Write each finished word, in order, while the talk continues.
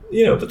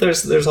But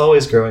there's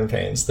always growing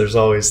pains. There's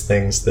always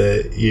things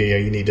that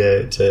you need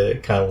to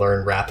kind of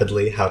learn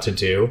rapidly how to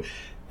do.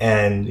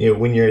 And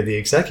when you're the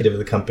executive of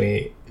the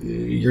company,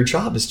 your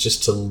job is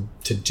just to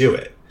do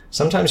it.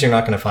 Sometimes you're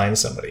not going to find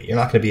somebody. You're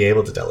not going to be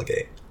able to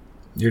delegate.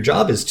 Your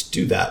job is to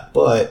do that,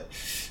 but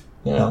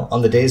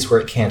on the days where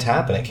it can't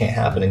happen,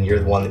 and you're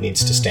the one that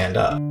needs to stand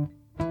up.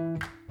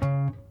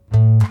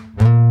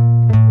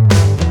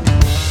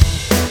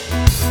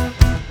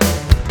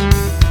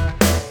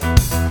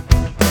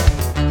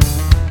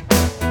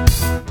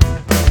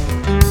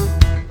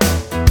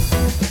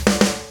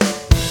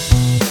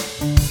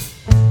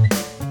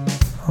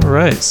 All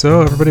right,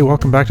 so everybody,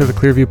 welcome back to the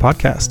Clearview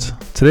podcast.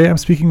 Today I'm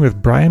speaking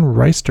with Brian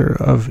Reister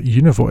of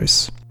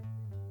Univoice.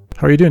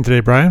 How are you doing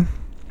today, Brian?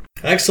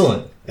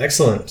 Excellent.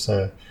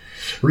 So,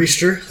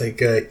 Reister,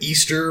 like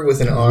Easter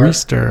with an R.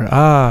 Reister,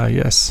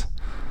 yes.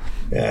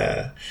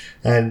 Yeah,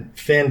 and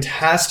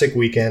fantastic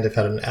weekend. I've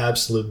had an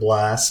absolute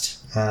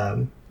blast.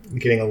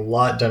 Getting a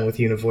lot done with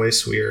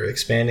Univoice. We are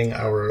expanding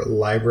our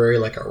library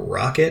like a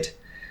rocket,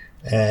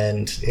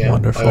 and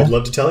Wonderful. I would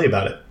love to tell you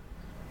about it.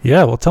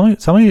 Yeah, well, tell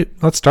me.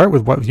 Let's start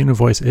with what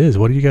Univoice is.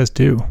 What do you guys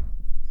do?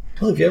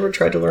 Well, have you ever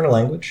tried to learn a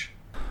language?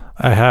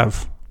 I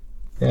have.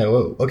 Yeah.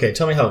 Well, okay.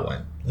 Tell me how it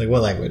went. Like,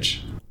 what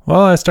language?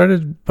 Well, I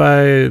started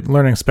by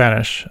learning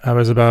Spanish. I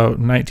was about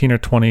 19 or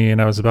 20, and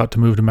I was about to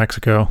move to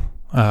Mexico.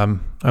 I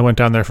went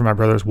down there for my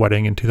brother's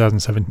wedding in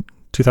 2007,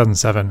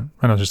 and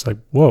I was just like,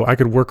 whoa, I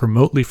could work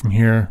remotely from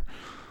here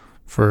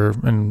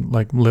and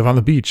live on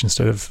the beach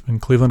instead of in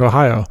Cleveland,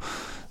 Ohio.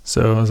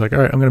 So I was like, all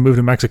right, I'm going to move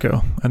to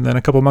Mexico. And then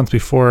a couple months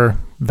before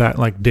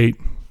that date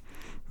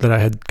that I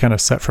had kind of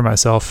set for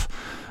myself,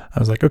 I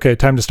was like, okay,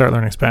 time to start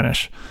learning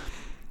Spanish.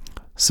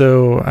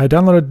 So I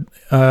downloaded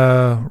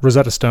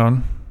Rosetta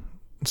Stone,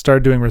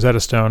 started doing Rosetta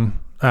Stone,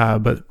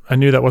 but I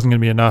knew that wasn't going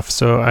to be enough.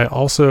 So I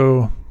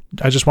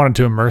just wanted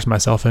to immerse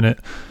myself in it.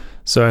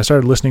 So I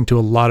started listening to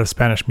a lot of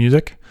Spanish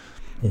music.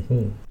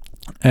 Mm-hmm.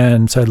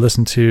 And so I'd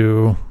listen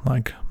to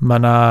like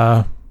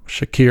Maná,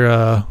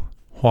 Shakira,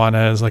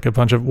 Juanes, like a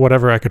bunch of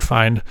whatever I could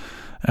find.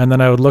 And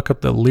then I would look up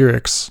the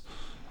lyrics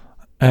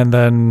and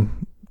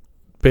then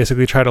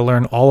basically try to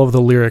learn all of the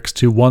lyrics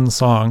to one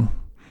song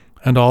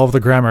and all of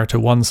the grammar to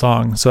one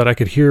song so that I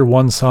could hear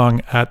one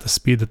song at the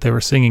speed that they were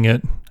singing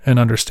it and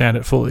understand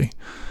it fully.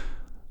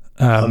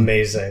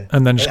 Amazing.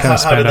 And then just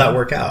how did that out.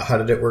 work out? How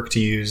did it work to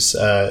use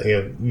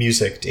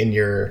music in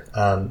your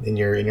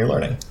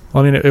learning?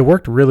 Well, I mean, it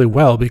worked really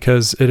well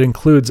because it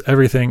includes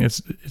everything.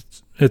 It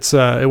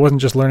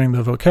wasn't just learning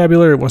the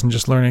vocabulary. It wasn't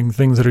just learning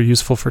things that are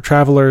useful for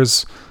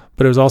travelers,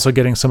 but it was also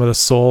getting some of the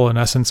soul and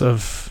essence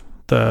of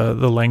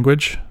the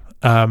language,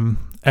 and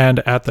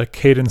at the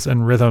cadence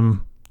and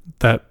rhythm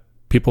that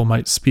people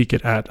might speak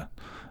it at.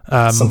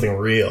 Something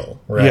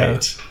real, right? Yeah,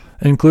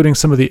 including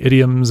some of the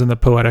idioms and the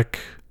poetic,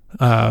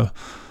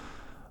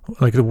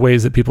 like the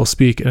ways that people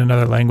speak in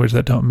another language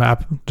that don't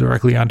map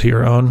directly onto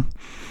your own.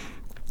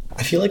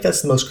 I feel like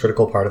that's the most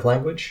critical part of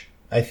language.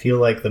 I feel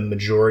like the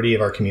majority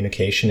of our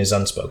communication is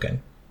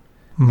unspoken.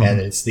 Mm-hmm.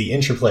 And it's the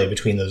interplay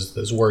between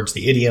those words,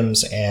 the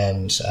idioms,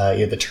 and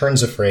the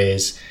turns of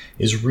phrase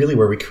is really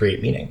where we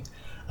create meaning.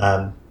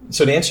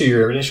 So to answer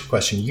your initial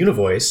question,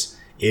 Univoice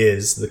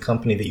is the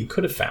company that you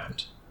could have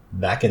found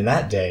back in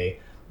that day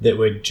that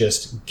would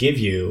just give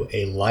you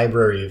a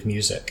library of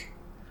music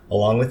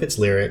along with its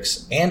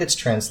lyrics and its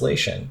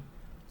translation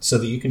so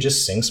that you can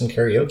just sing some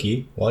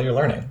karaoke while you're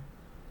learning.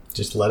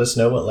 Just let us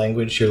know what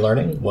language you're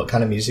learning, what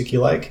kind of music you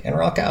like, and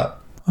rock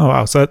out. Oh,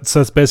 wow. So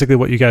that's basically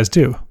what you guys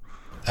do.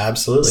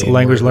 Absolutely. So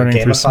language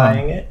learning through song.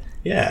 Gamifying it.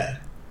 Yeah.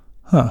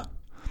 Huh.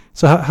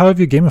 So how have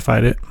you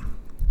gamified it?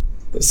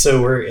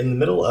 So we're in the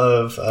middle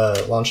of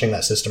launching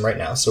that system right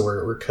now. So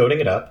we're coding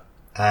it up,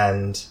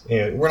 and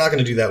we're not going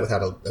to do that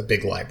without a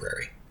big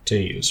library to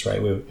use,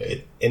 right?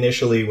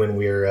 Initially, when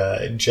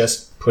we're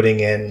just putting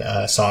in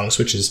songs,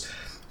 which is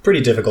pretty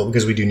difficult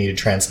because we do need to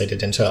translate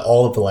it into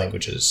all of the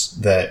languages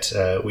that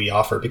we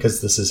offer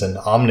because this is an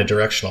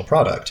omnidirectional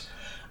product,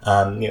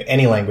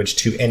 any language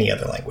to any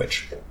other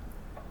language.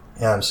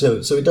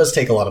 So it does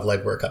take a lot of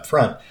legwork up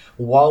front.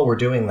 While we're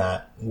doing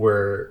that,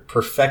 we're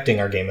perfecting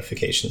our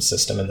gamification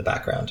system in the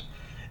background.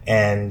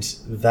 And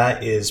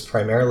that is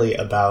primarily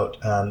about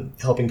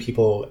helping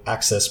people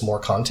access more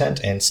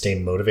content and stay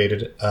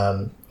motivated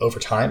over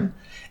time.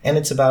 And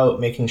it's about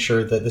making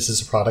sure that this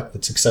is a product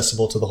that's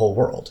accessible to the whole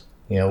world.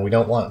 We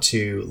don't want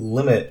to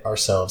limit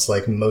ourselves,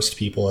 like most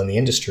people in the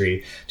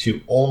industry,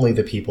 to only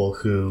the people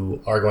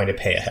who are going to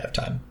pay ahead of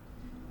time.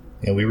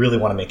 We really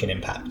want to make an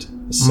impact.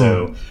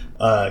 So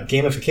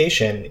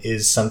gamification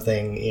is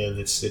something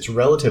that's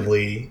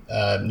relatively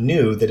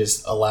new that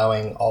is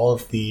allowing all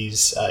of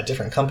these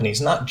different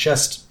companies, not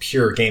just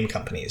pure game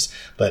companies,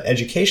 but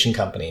education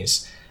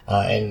companies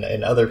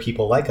and other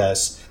people like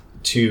us,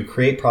 to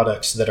create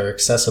products that are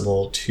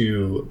accessible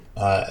to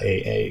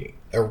a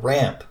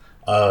ramp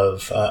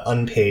of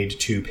unpaid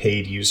to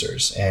paid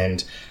users.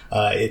 And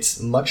it's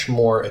much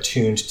more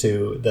attuned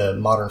to the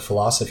modern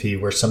philosophy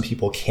where some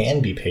people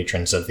can be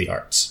patrons of the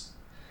arts.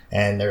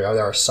 And there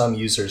are some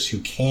users who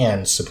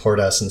can support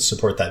us and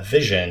support that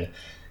vision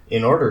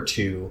in order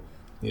to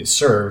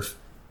serve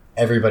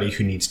everybody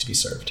who needs to be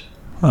served.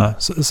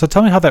 So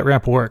tell me how that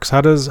ramp works.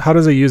 How does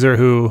a user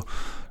who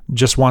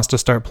just wants to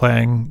start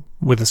playing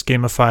with this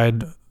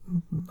gamified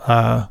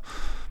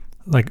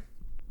like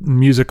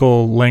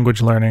musical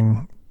language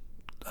learning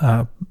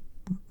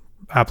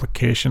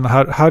application,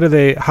 how does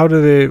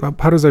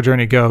their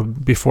journey go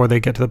before they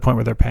get to the point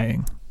where they're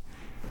paying?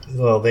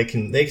 Well, they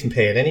can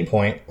pay at any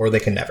point, or they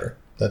can never.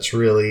 That's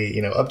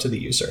really, up to the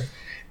user.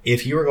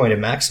 If you are going to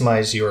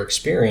maximize your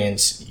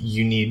experience,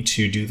 you need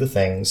to do the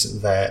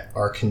things that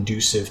are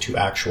conducive to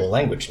actual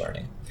language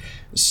learning.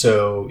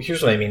 So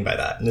here's what I mean by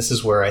that. And this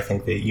is where I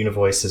think that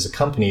Univoice as a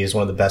company is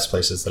one of the best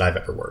places that I've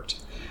ever worked.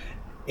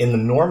 In the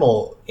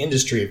normal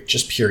industry of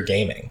just pure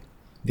gaming,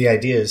 the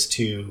idea is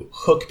to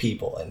hook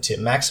people and to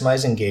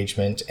maximize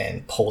engagement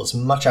and pull as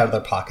much out of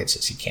their pockets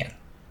as you can.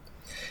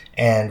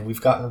 And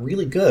we've gotten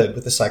really good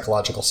with the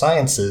psychological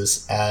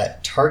sciences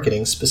at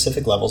targeting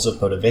specific levels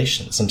of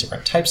motivations and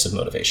different types of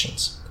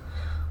motivations.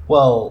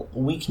 Well,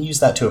 we can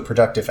use that to a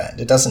productive end.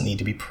 It doesn't need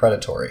to be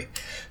predatory.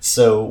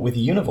 So with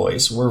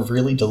Univoice, we're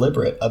really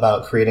deliberate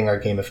about creating our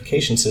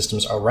gamification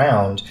systems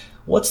around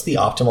what's the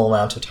optimal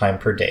amount of time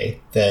per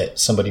day that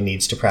somebody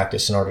needs to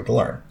practice in order to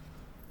learn.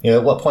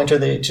 At what point are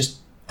they just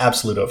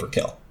absolute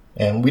overkill?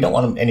 And we don't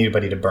want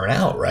anybody to burn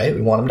out, right?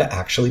 We want them to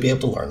actually be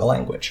able to learn the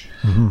language.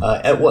 Mm-hmm.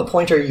 At what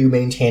point are you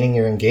maintaining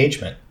your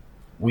engagement?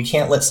 We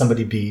can't let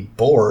somebody be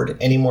bored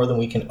any more than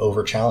we can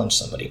over-challenge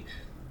somebody.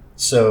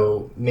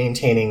 So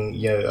maintaining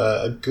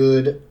a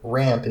good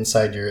ramp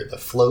inside the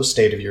flow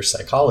state of your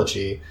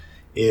psychology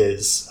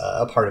is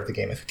a part of the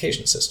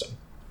gamification system.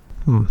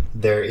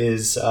 There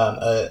is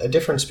a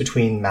difference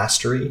between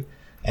mastery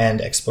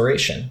and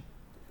exploration.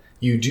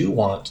 You do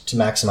want to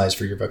maximize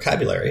for your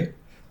vocabulary,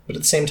 but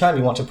at the same time,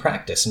 you want to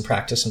practice and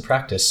practice and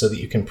practice so that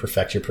you can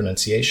perfect your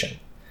pronunciation.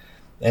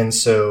 And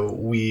so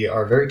we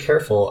are very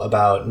careful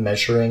about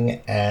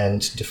measuring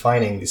and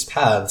defining these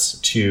paths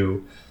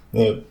to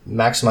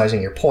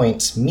maximizing your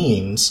points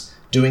means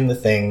doing the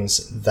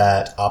things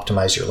that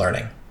optimize your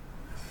learning.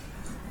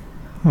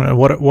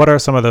 What are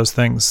some of those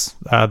things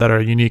that are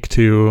unique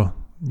to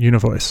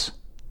Univoice?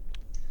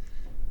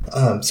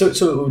 So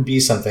it would be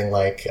something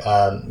like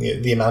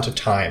the amount of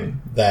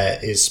time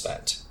that is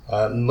spent.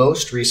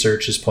 Most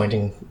research is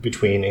pointing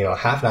between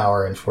half an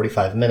hour and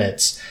 45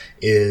 minutes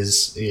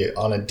is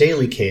on a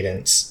daily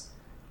cadence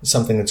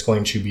something that's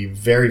going to be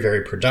very,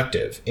 very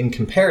productive in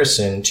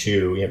comparison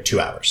to 2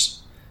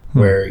 hours,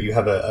 where you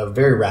have a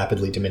very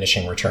rapidly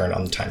diminishing return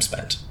on the time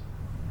spent.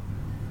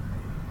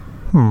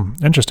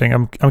 Interesting.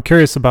 I'm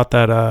curious about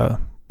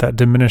that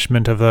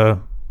diminishment of the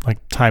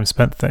time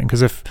spent thing,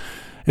 because if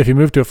you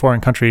move to a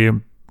foreign country,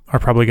 you are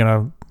probably going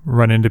to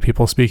run into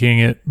people speaking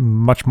it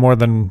much more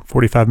than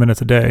 45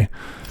 minutes a day.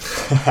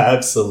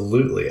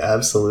 Absolutely.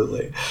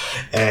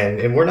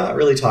 And we're not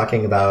really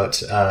talking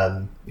about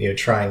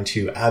trying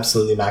to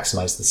absolutely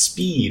maximize the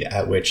speed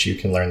at which you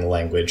can learn the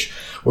language.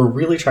 We're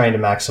really trying to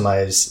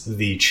maximize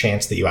the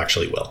chance that you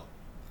actually will,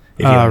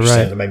 if you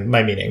understand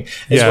my meaning,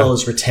 as well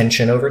as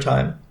retention over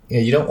time.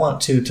 You don't want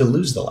to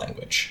lose the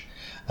language.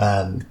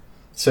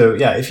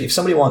 If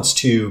somebody wants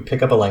to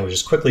pick up a language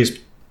as quickly as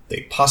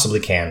they possibly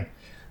can,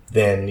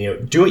 then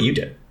do what you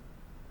did.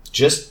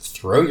 Just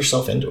throw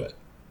yourself into it.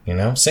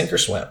 Sink or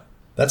swim.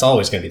 That's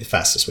always going to be the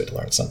fastest way to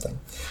learn something.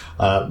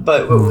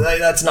 But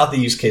that's not the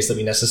use case that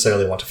we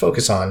necessarily want to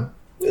focus on.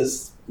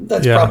 That's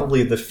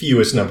probably the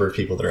fewest number of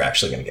people that are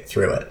actually going to get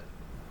through it.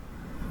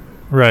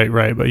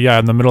 Right. But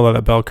in the middle of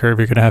that bell curve,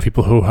 you're going to have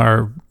people who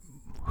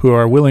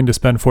are willing to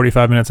spend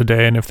 45 minutes a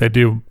day, and if they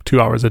do 2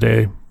 hours a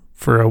day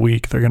for a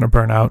week, they're going to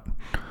burn out.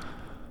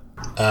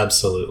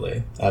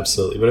 Absolutely.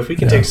 But if we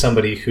can take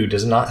somebody who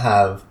does not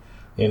have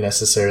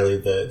necessarily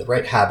the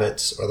right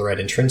habits or the right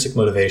intrinsic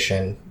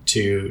motivation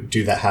to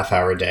do that half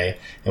hour a day,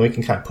 and we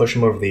can kind of push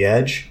them over the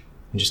edge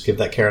and just give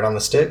that carrot on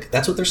the stick,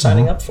 that's what they're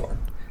signing up for.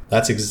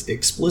 That's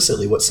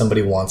explicitly what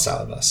somebody wants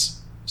out of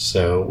us.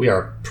 So we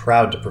are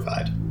proud to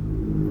provide.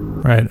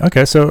 Right.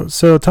 Okay. So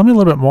tell me a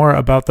little bit more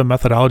about the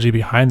methodology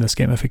behind this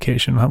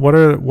gamification. What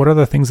are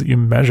the things that you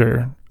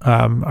measure?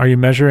 Are you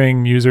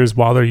measuring users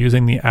while they're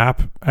using the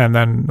app, and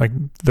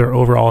then their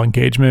overall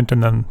engagement,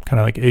 and then kind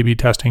of A/B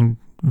testing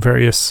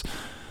various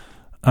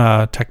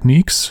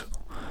techniques?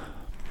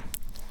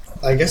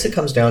 I guess it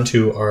comes down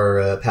to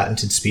our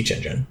patented speech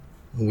engine.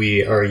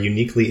 We are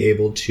uniquely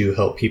able to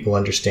help people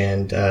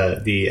understand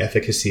the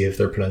efficacy of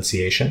their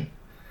pronunciation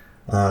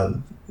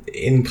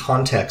in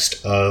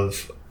context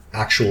of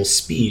actual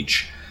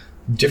speech.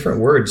 Different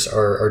words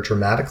are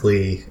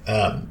dramatically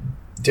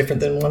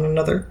different than one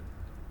another,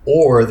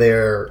 or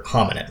they're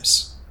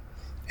homonyms,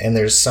 and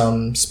there's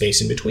some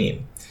space in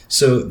between.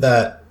 So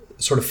that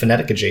sort of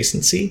phonetic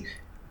adjacency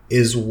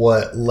is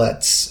what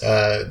lets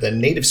the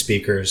native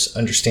speakers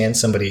understand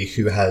somebody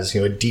who has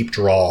a deep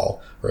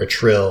drawl or a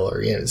trill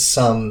or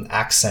some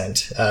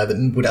accent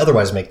that would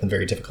otherwise make them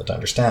very difficult to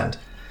understand.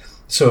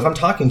 So if I'm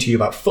talking to you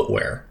about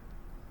footwear,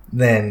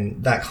 then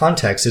that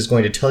context is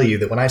going to tell you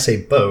that when I say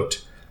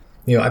boat,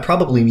 I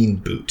probably mean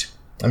boot.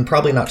 I'm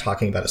probably not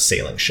talking about a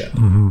sailing ship,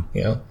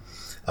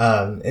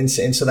 and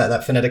so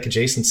that phonetic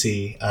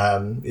adjacency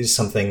is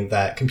something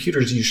that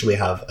computers usually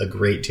have a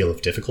great deal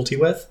of difficulty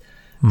with,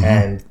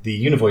 and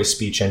the Univoice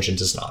speech engine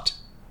does not.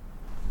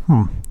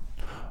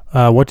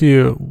 What do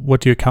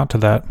you count to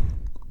that?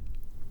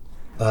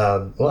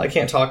 Well, I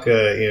can't talk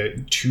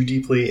too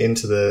deeply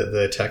into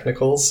the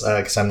technicals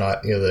because I'm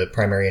not the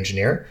primary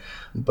engineer,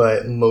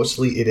 but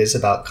mostly it is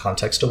about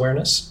context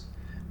awareness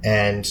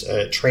and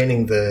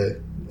training the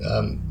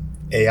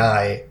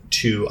AI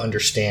to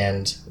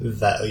understand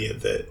that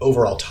the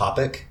overall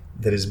topic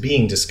that is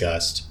being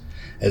discussed,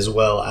 as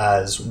well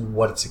as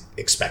what it's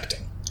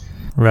expecting.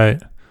 Right.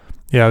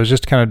 Yeah, I was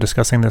just kind of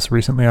discussing this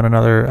recently on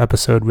another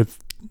episode with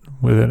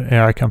an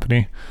AI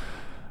company.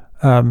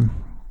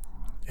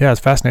 Yeah, it's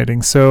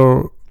fascinating.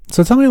 So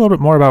tell me a little bit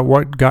more about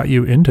what got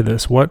you into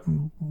this. What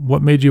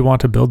made you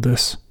want to build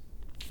this?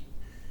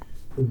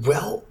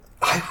 Well,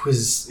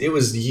 it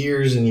was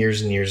years and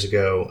years and years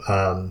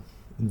ago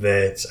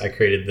that I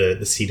created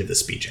the seed of the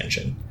speech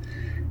engine.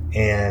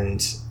 And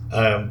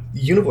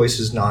Univoice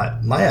is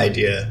not my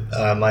idea.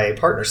 My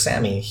partner,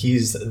 Sammy,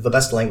 he's the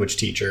best language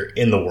teacher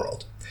in the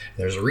world.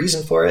 There's a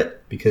reason for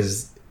it,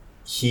 because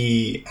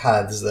he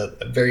has a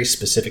very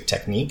specific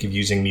technique of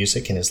using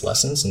music in his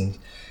lessons. And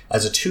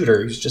as a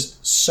tutor, he's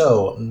just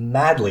so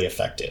madly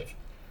effective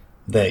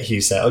that he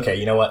said, okay,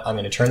 you know what? I'm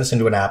going to turn this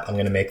into an app. I'm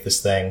going to make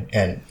this thing.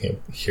 And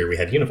here we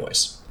had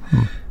Univoice.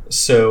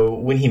 So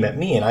when he met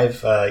me, and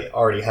I've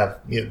already have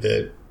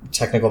the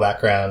technical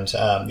background,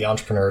 the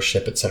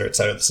entrepreneurship, et cetera,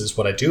 this is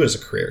what I do as a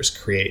career, is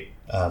create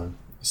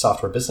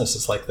software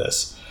businesses like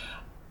this.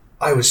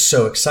 I was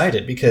so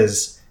excited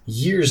because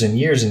years and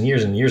years and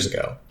years and years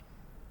ago,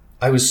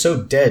 I was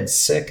so dead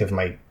sick of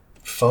my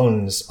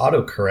phone's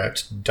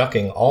autocorrect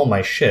ducking all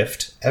my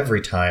shift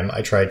every time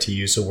I tried to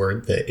use a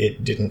word that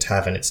it didn't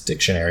have in its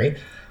dictionary.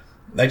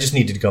 I just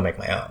needed to go make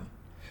my own.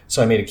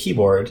 So I made a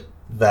keyboard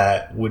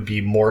that would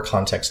be more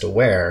context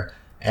aware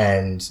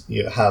and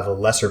have a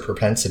lesser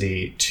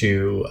propensity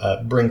to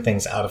bring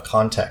things out of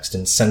context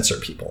and censor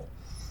people.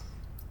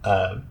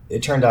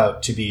 It turned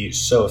out to be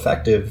so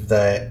effective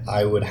that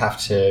I would have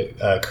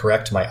to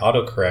correct my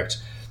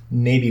autocorrect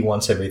maybe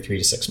once every 3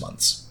 to 6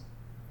 months,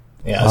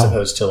 as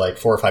opposed to like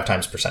 4 or 5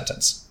 times per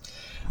sentence.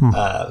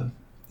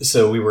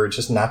 So we were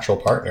just natural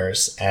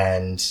partners,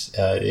 and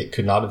it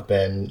could not have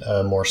been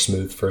a more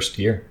smooth first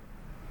year.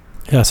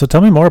 Yeah. So tell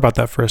me more about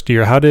that first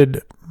year. How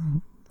did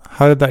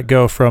that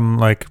go from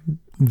like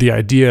the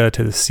idea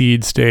to the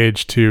seed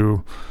stage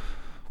to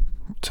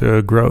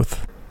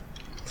growth?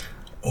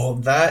 Well,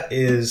 that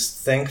is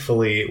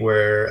thankfully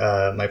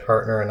where my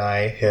partner and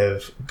I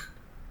have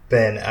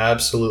been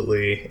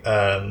absolutely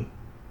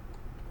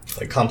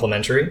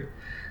complementary.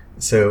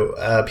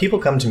 So people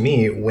come to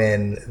me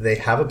when they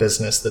have a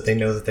business that they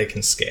know that they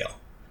can scale.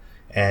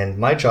 And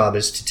my job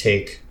is to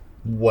take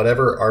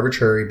whatever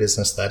arbitrary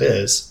business that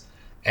is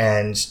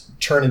and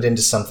turn it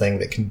into something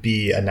that can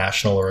be a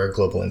national or a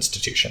global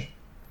institution.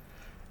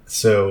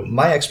 So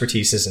my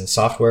expertise is in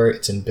software,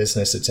 it's in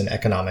business, it's in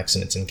economics,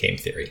 and it's in game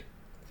theory.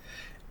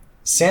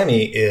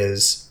 Sammy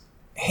is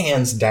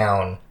hands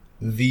down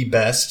the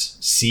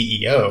best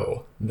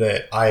CEO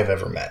that I've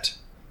ever met.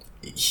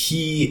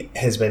 He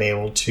has been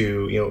able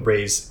to,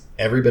 raise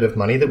every bit of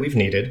money that we've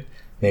needed,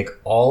 make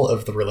all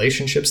of the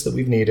relationships that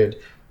we've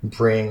needed,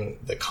 bring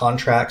the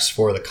contracts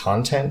for the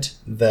content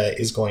that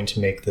is going to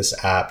make this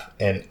app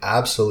an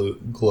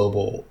absolute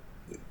global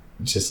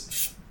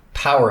just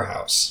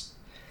powerhouse.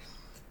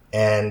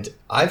 And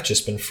I've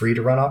just been free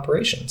to run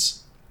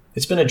operations.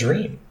 It's been a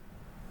dream.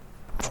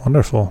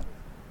 Wonderful.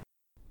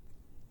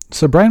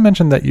 So Brian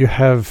mentioned that you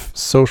have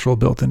social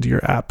built into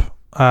your app.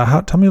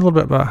 Tell me a little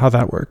bit about how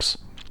that works.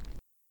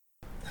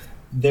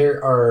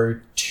 There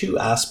are 2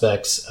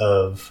 aspects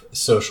of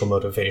social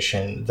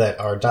motivation that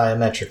are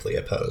diametrically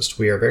opposed.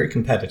 We are very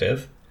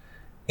competitive,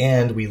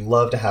 and we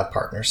love to have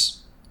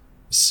partners.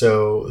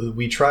 So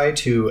we try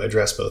to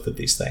address both of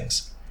these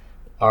things.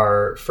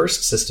 Our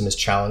first system is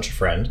challenge a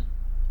friend.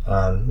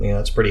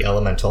 It's pretty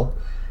elemental,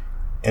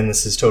 and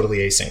this is totally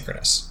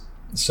asynchronous.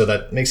 So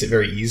that makes it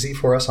very easy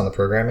for us on the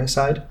programming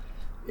side.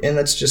 And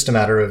that's just a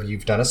matter of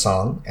you've done a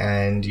song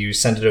and you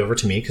send it over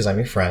to me because I'm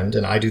your friend,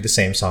 and I do the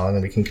same song,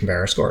 and we can compare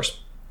our scores.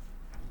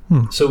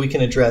 So we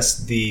can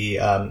address the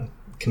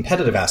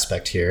competitive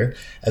aspect here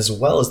as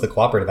well as the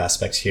cooperative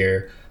aspect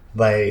here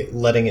by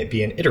letting it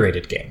be an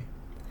iterated game.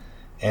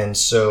 And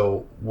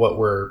so what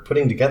we're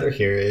putting together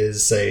here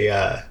is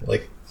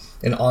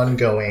an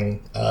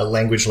ongoing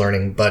language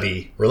learning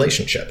buddy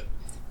relationship.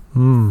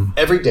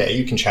 Every day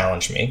you can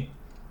challenge me.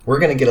 We're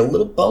going to get a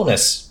little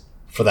bonus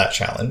for that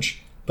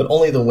challenge, but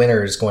only the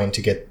winner is going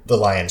to get the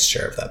lion's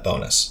share of that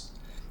bonus.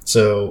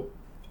 So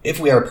if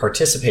we are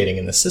participating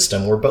in the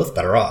system, we're both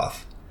better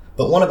off,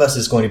 but one of us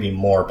is going to be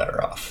more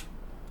better off.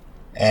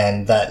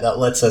 And that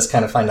lets us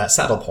kind of find that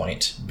saddle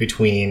point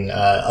between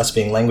us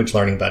being language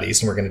learning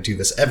buddies, and we're going to do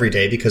this every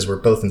day because we're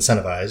both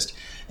incentivized,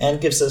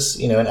 and gives us,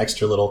 an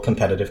extra little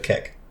competitive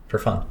kick for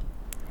fun.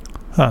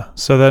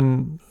 So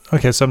then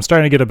Okay, so I'm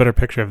starting to get a better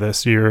picture of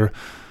this. You're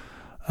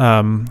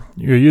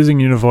using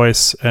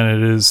Univoice, and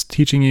it is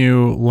teaching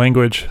you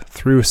language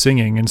through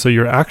singing, and so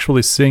you're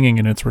actually singing,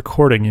 and it's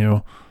recording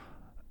you.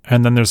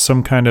 And then there's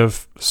some kind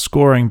of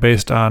scoring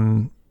based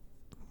on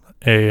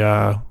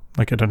a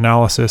like an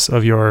analysis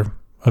of your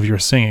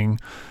singing,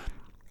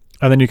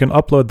 and then you can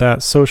upload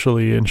that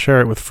socially and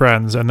share it with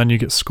friends, and then you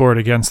get scored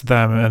against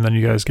them, and then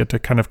you guys get to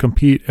kind of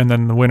compete, and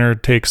then the winner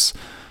takes.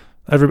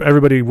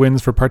 Everybody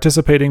wins for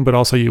participating, but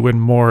also you win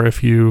more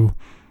if you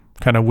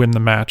kind of win the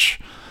match.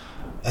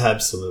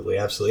 Absolutely.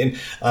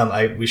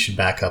 And we should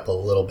back up a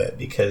little bit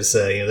because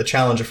the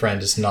Challenge a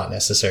Friend is not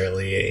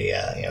necessarily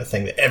a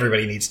thing that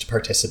everybody needs to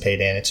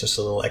participate in. It's just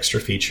a little extra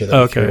feature that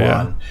we threw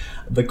on.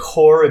 The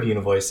core of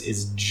Univoice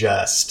is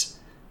just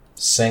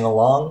sing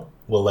along.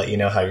 We'll let you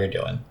know how you're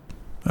doing.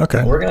 Okay.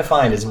 And we're going to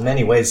find as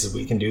many ways as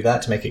we can do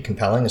that to make it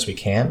compelling as we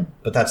can,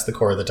 but that's the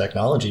core of the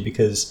technology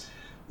because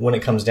when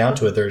it comes down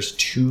to it, there's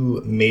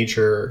two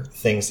major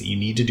things that you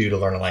need to do to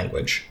learn a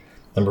language.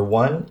 Number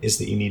one is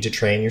that you need to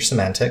train your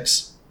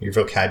semantics, your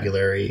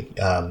vocabulary,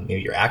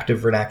 your active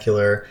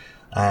vernacular,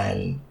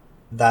 and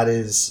that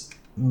is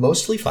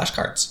mostly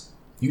flashcards.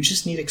 You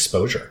just need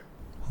exposure.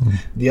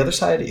 The other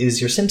side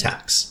is your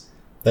syntax.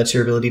 That's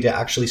your ability to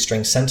actually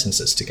string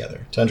sentences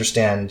together, to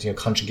understand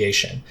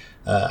conjugation,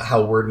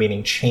 how word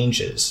meaning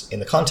changes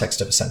in the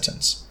context of a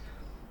sentence.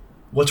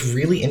 What's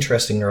really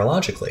interesting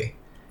neurologically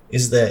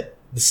is that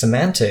the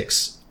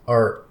semantics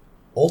are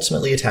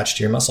ultimately attached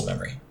to your muscle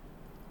memory.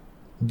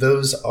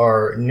 Those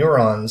are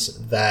neurons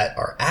that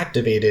are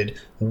activated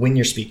when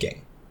you're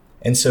speaking.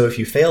 And so if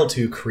you fail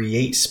to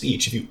create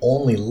speech, if you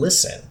only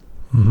listen,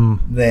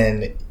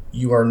 then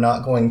you are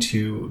not going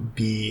to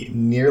be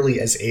nearly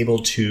as able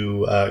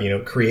to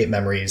create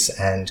memories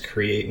and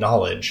create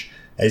knowledge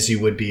as you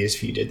would be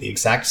if you did the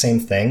exact same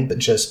thing, but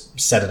just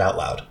said it out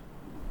loud.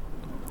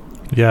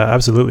 Yeah,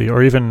 absolutely.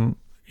 Or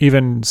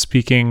even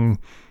speaking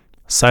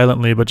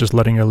silently, but just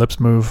letting your lips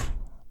move.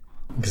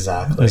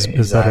 Exactly.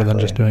 Is better than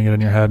just doing it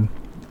in your head.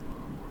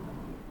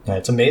 Yeah,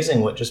 it's amazing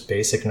what just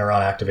basic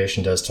neuron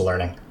activation does to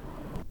learning.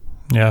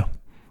 Yeah.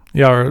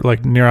 Yeah, or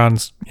like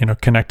neurons,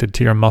 connected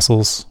to your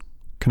muscles,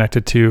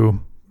 connected to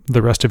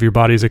the rest of your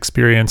body's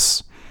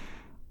experience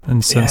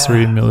and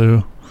sensory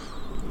milieu.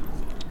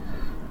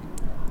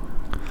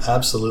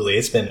 Absolutely.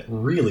 It's been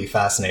really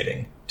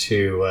fascinating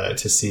to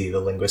see the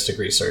linguistic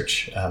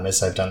research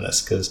as I've done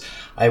this, because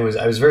I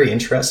was very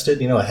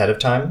interested, ahead of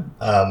time,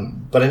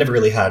 but I never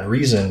really had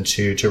reason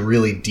to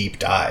really deep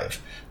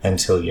dive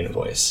until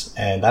Univoice,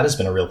 and that has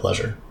been a real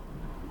pleasure.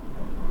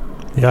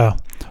 Yeah.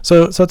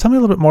 So tell me a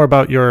little bit more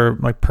about your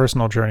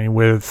personal journey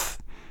with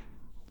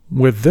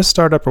this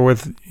startup, or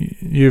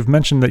you've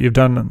mentioned that you've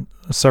done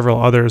several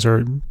others,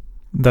 or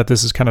that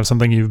this is kind of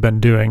something you've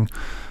been doing.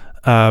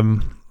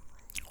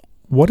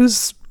 What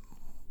is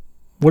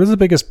the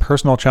biggest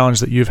personal challenge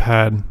that you've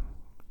had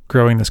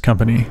growing this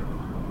company?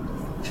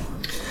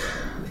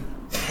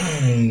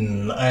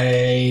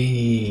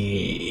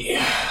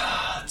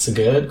 That's a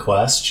good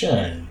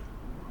question.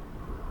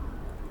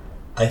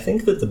 I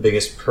think that the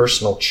biggest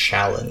personal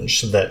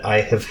challenge that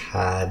I have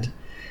had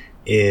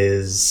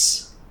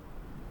is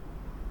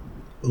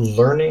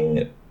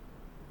learning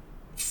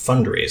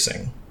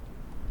fundraising.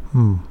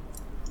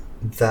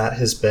 That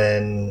has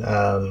been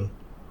kind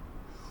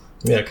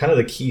of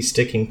the key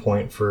sticking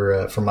point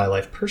for my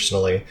life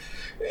personally.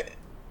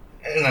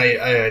 And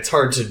it's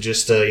hard to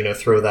just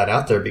throw that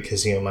out there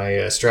because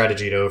my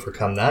strategy to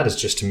overcome that is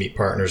just to meet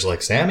partners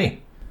like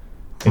Sammy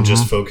and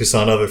just focus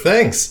on other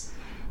things.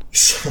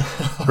 So,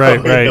 right.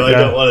 I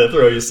don't want to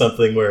throw you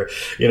something where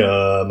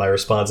my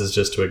response is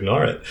just to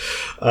ignore it.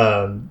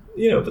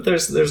 But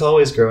there's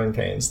always growing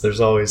pains. There's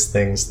always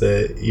things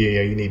that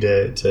you need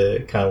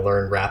to kind of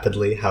learn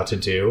rapidly how to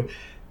do.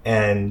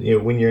 And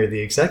when you're the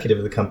executive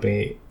of the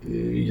company,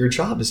 your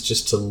job is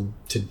just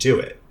to do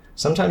it.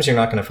 Sometimes you're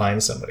not going to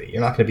find somebody.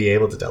 You're not going to be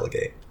able to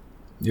delegate.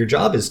 Your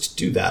job is to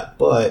do that,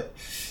 but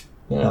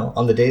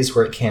on the days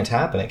where it can't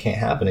happen,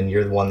 and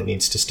you're the one that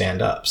needs to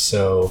stand up.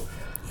 So,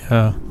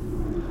 yeah.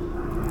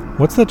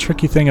 What's the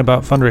tricky thing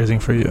about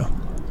fundraising for you?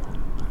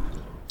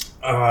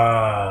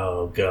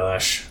 Oh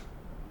gosh,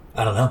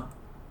 I don't know.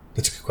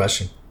 That's a good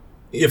question.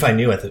 If I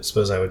knew, I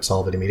suppose I would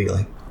solve it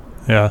immediately.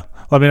 Yeah.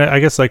 Well, I mean,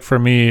 I guess for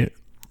me,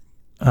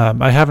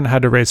 I haven't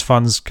had to raise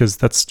funds because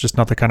that's just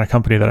not the kind of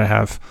company that I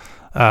have.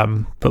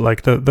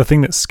 But the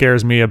thing that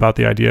scares me about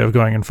the idea of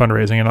going and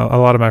fundraising, and a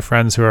lot of my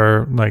friends who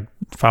are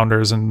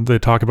founders and they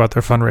talk about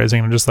their fundraising,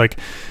 and I'm just like,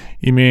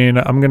 you mean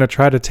I'm going to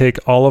try to take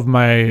all of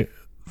my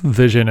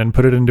vision and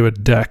put it into a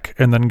deck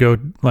and then go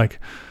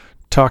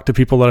talk to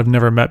people that I've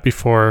never met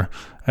before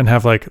and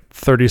have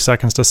 30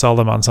 seconds to sell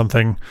them on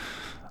something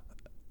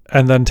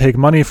and then take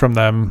money from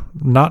them,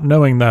 not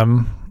knowing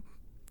them,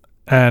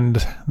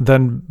 and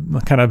then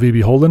kind of be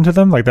beholden to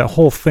them? That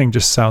whole thing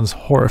just sounds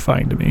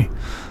horrifying to me.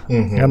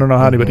 I don't know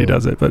how anybody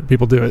does it, but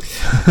people do it.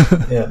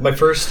 Yeah, my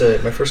first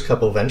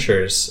couple of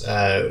ventures,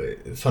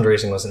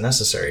 fundraising wasn't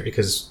necessary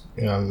because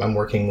I'm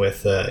working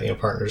with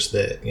partners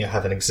that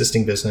have an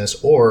existing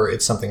business, or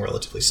it's something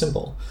relatively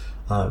simple.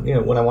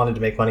 When I wanted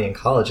to make money in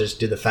college, I just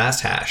did the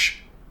fast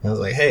hash. And I was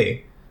like,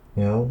 hey,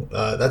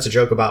 that's a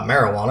joke about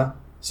marijuana,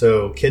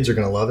 so kids are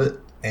going to love it.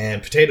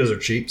 And potatoes are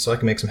cheap, so I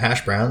can make some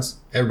hash browns.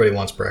 Everybody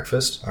wants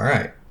breakfast. All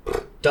right,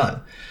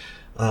 done.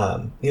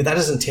 That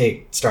doesn't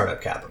take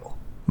startup capital.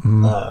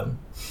 Mm-hmm.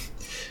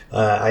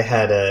 I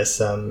had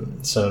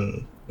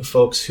some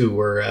folks who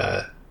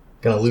were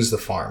going to lose the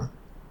farm.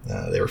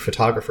 They were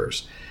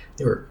photographers.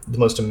 They were the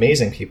most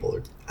amazing people.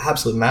 They're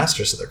absolute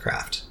masters of their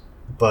craft.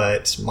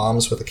 But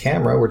moms with a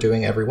camera were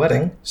doing every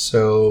wedding,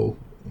 so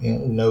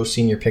no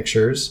senior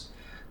pictures.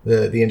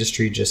 The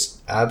industry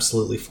just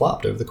absolutely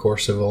flopped over the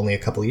course of only a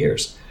couple of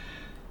years.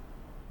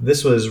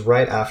 This was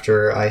right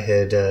after I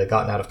had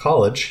gotten out of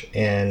college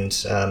and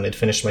had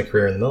finished my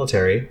career in the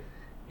military.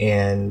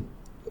 And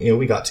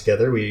we got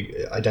together.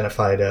 We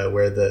identified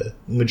where the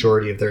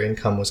majority of their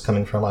income was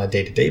coming from on a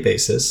day-to-day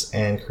basis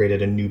and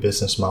created a new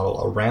business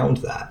model around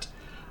that.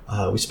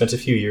 We spent a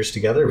few years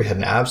together. We had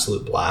an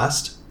absolute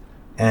blast.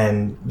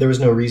 And there was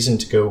no reason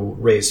to go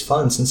raise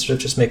funds instead of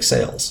just make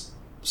sales.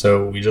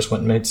 So we just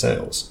went and made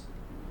sales.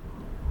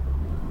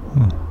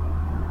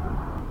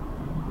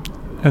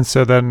 And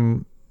so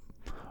then,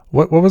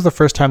 what was the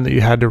first time that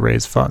you had to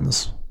raise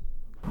funds?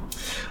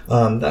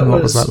 What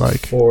was that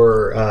like?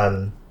 For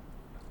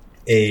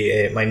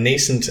my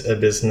nascent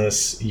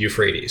business,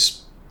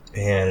 Euphrates.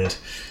 And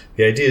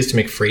the idea is to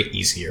make freight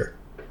easier.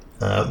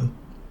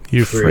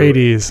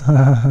 Euphrates.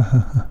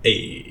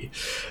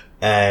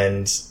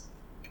 And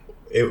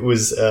it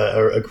was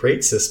a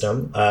great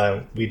system.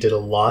 We did a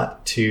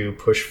lot to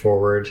push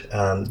forward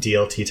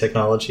DLT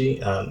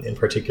technology, in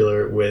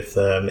particular with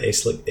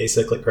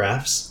acyclic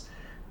graphs,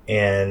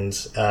 and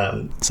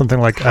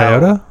something like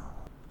IOTA.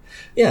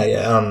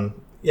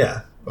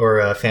 Yeah,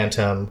 or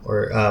Phantom,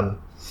 or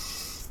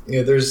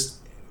there's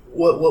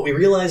what we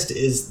realized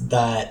is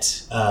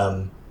that.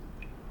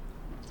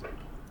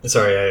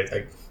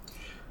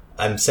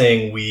 I'm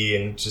saying we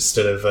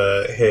instead of,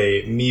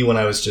 hey, me when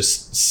I was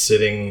just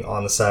sitting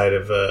on the side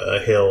of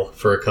a hill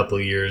for a couple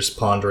of years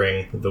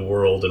pondering the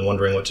world and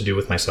wondering what to do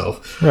with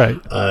myself. Right.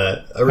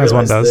 I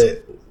realized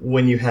that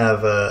when you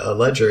have a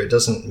ledger, it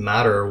doesn't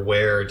matter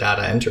where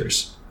data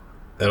enters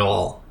at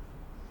all.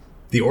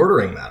 The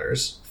ordering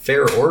matters.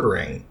 Fair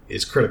ordering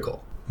is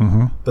critical.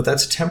 Mm-hmm. But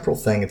that's a temporal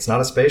thing. It's not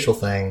a spatial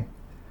thing.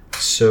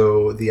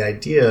 So the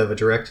idea of a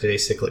directed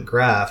acyclic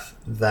graph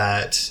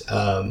that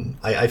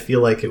I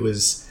feel like it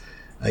was...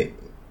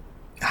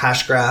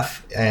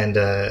 Hashgraph and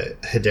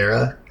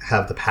Hedera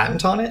have the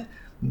patent on it,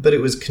 but it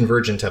was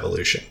convergent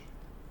evolution.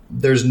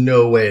 There's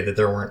no way that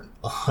there weren't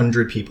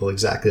 100 people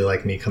exactly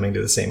like me coming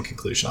to the same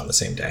conclusion on the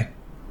same day.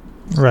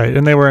 Right,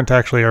 and they weren't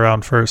actually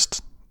around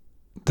first.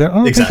 I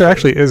don't think there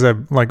actually is a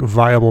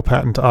viable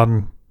patent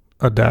on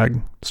a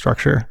DAG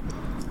structure.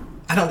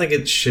 I don't think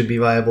it should be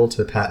viable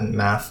to patent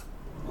math.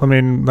 I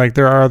mean,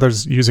 there are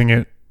others using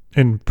it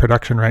in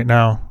production right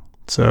now,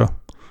 so...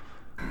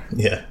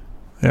 Yeah.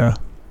 Yeah.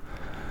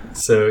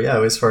 So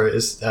as far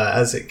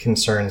as it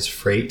concerns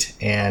freight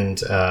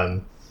and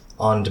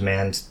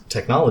on-demand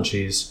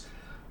technologies,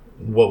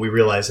 what we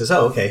realize is,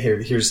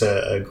 here's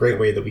a great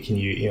way that we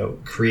can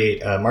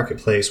create a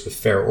marketplace with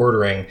fair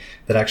ordering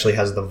that actually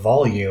has the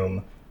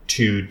volume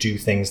to do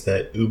things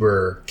that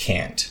Uber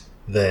can't,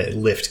 that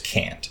Lyft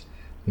can't,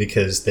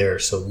 because they're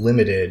so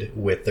limited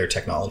with their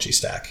technology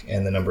stack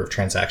and the number of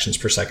transactions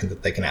per second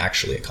that they can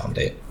actually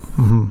accommodate.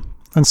 Mm-hmm.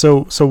 And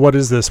so what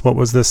is this? What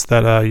was this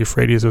that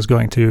Euphrates was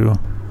going to...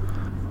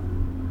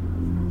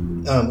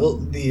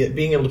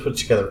 being able to put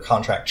together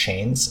contract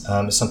chains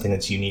is something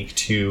that's unique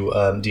to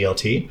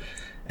DLT.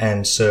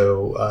 And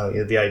so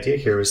the idea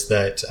here is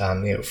that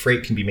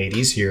freight can be made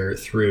easier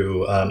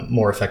through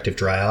more effective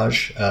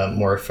triage,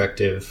 more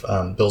effective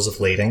bills of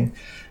lading,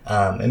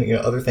 and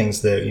other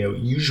things that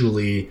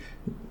usually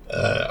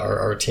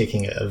are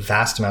taking a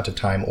vast amount of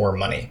time or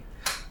money.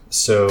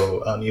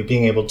 So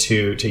being able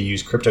to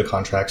use crypto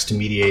contracts to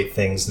mediate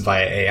things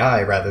via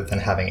AI rather than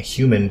having a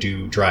human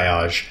do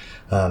triage,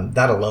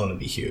 that alone would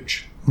be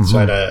huge. Mm-hmm. So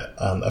I had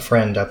a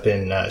friend up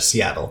in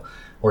Seattle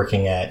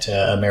working at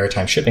a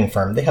maritime shipping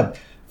firm. They have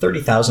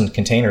 30,000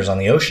 containers on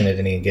the ocean at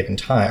any given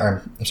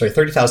time.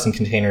 30,000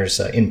 containers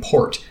in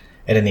port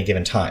at any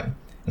given time,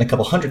 and a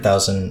couple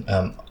 100,000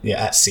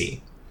 at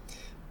sea.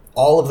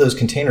 All of those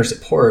containers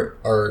at port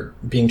are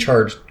being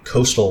charged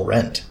coastal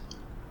rent.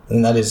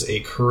 And that is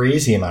a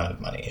crazy amount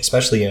of money,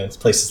 especially in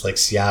places like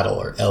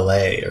Seattle or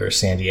LA or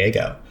San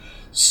Diego.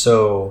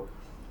 So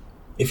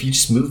if you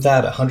just move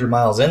that 100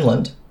 miles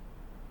inland,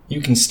 you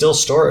can still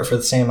store it for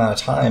the same amount of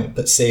time,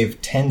 but save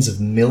tens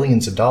of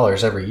millions of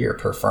dollars every year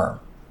per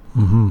firm.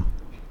 Mm-hmm.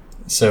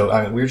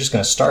 So we're just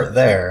going to start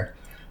there.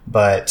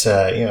 But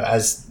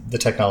as the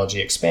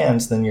technology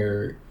expands, then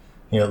you're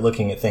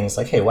looking at things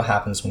like, hey, what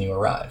happens when you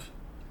arrive?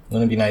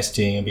 Wouldn't it be nice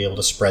to be able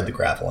to spread the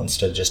gravel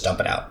instead of just dump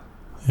it out?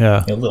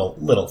 Yeah.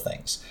 Little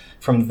things.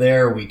 From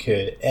there, we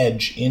could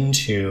edge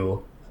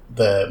into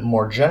the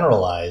more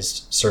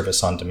generalized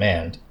service on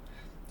demand.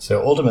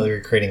 So ultimately,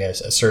 we're creating a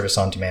service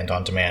on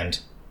demand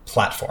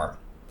platform.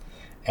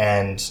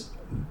 And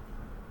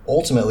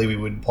ultimately we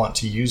would want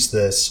to use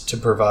this to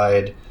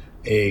provide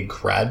a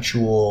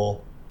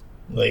gradual,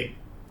 like,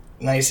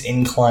 nice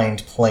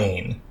inclined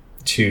plane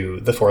to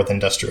the fourth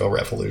industrial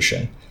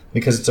revolution,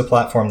 because it's a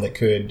platform that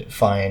could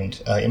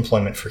find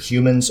employment for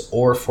humans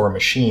or for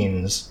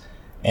machines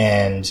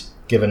and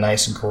give a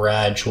nice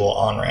gradual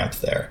on-ramp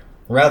there,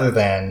 rather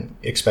than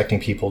expecting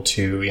people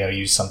to,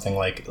 use something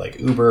like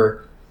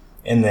Uber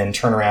and then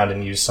turn around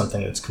and use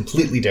something that's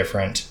completely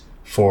different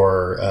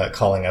for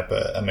calling up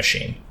a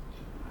machine.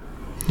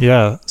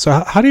 Yeah.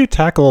 So how do you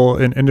tackle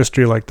an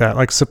industry like that,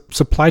 like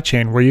supply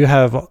chain, where you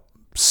have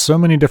so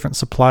many different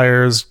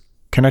suppliers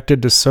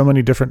connected to so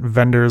many different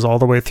vendors all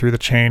the way through the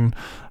chain?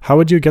 How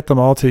would you get them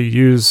all to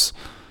use,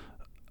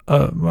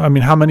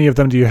 how many of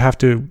them do you have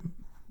to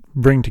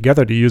bring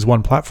together to use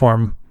one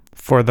platform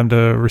for them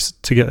to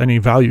get any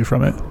value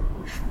from it?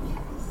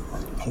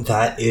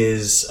 That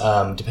is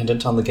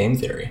dependent on the game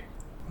theory.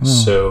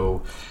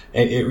 So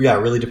it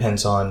really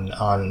depends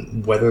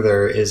on whether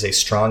there is a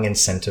strong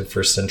incentive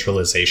for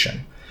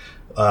centralization.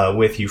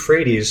 With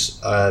Euphrates,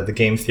 the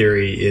game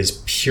theory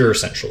is pure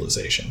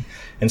centralization.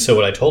 And so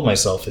what I told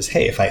myself is,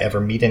 hey, if I ever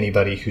meet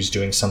anybody who's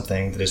doing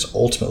something that is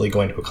ultimately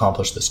going to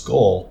accomplish this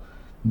goal,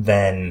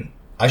 then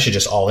I should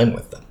just all in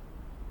with them.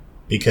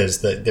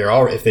 Because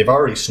if they've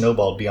already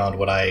snowballed beyond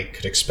what I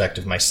could expect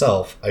of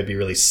myself, I'd be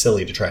really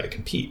silly to try to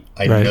compete.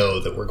 I know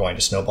that we're going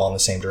to snowball in the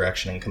same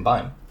direction and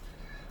combine.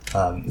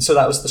 So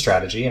that was the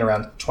strategy. And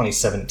around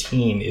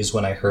 2017 is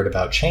when I heard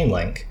about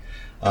Chainlink.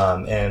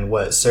 And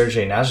what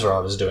Sergey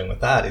Nazarov is doing with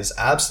that is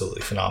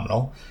absolutely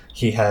phenomenal.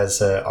 He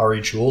has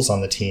Ari Jules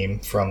on the team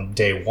from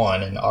day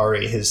one, and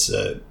Ari has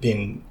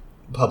been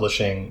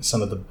publishing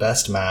some of the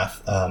best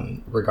math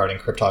regarding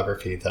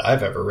cryptography that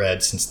I've ever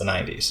read since the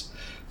 90s.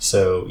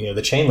 So,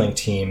 the Chainlink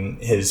team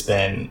has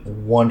been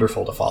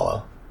wonderful to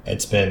follow.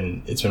 It's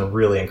been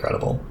really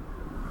incredible.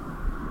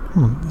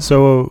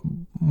 So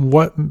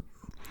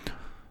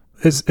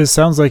it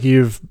sounds like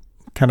you've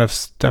kind of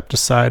stepped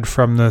aside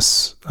from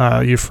this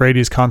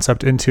Euphrates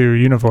concept into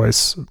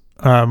Univoice.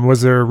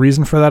 Was there a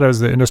reason for that?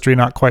 Was the industry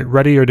not quite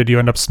ready, or did you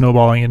end up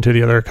snowballing into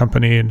the other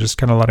company and just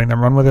kind of letting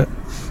them run with it?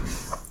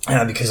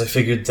 Yeah, because I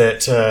figured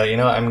that,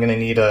 I'm going to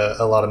need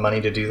a lot of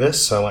money to do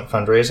this, so I went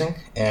fundraising.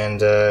 And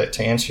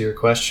to answer your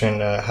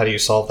question, how do you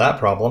solve that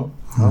problem?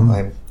 Well,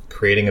 I'm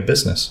creating a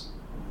business.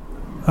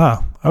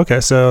 Ah, okay.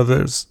 So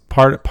there's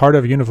part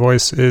of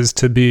Univoice is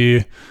to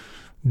be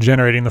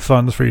generating the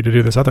funds for you to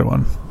do this other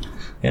one.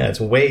 Yeah, it's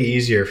way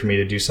easier for me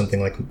to do something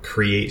like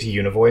create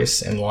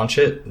Univoice and launch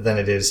it than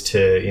it is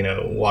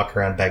to, walk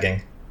around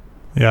begging.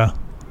 Yeah.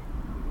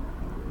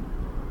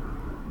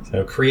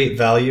 So create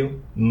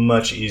value,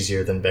 much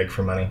easier than beg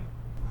for money.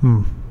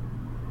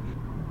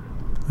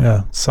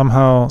 Yeah,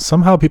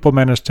 somehow people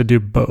manage to do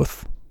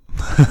both.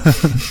 I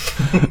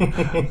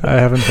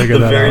haven't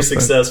figured that out. The very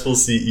successful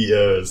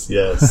CEOs,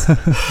 yes.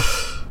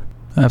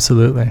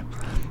 Absolutely.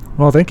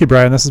 Well, thank you,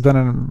 Brian. This has been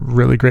a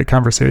really great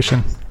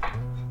conversation.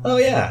 Oh,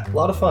 yeah. A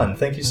lot of fun.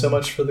 Thank you so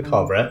much for the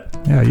call, Brett.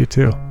 Yeah, you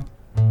too.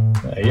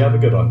 You have a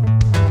good one.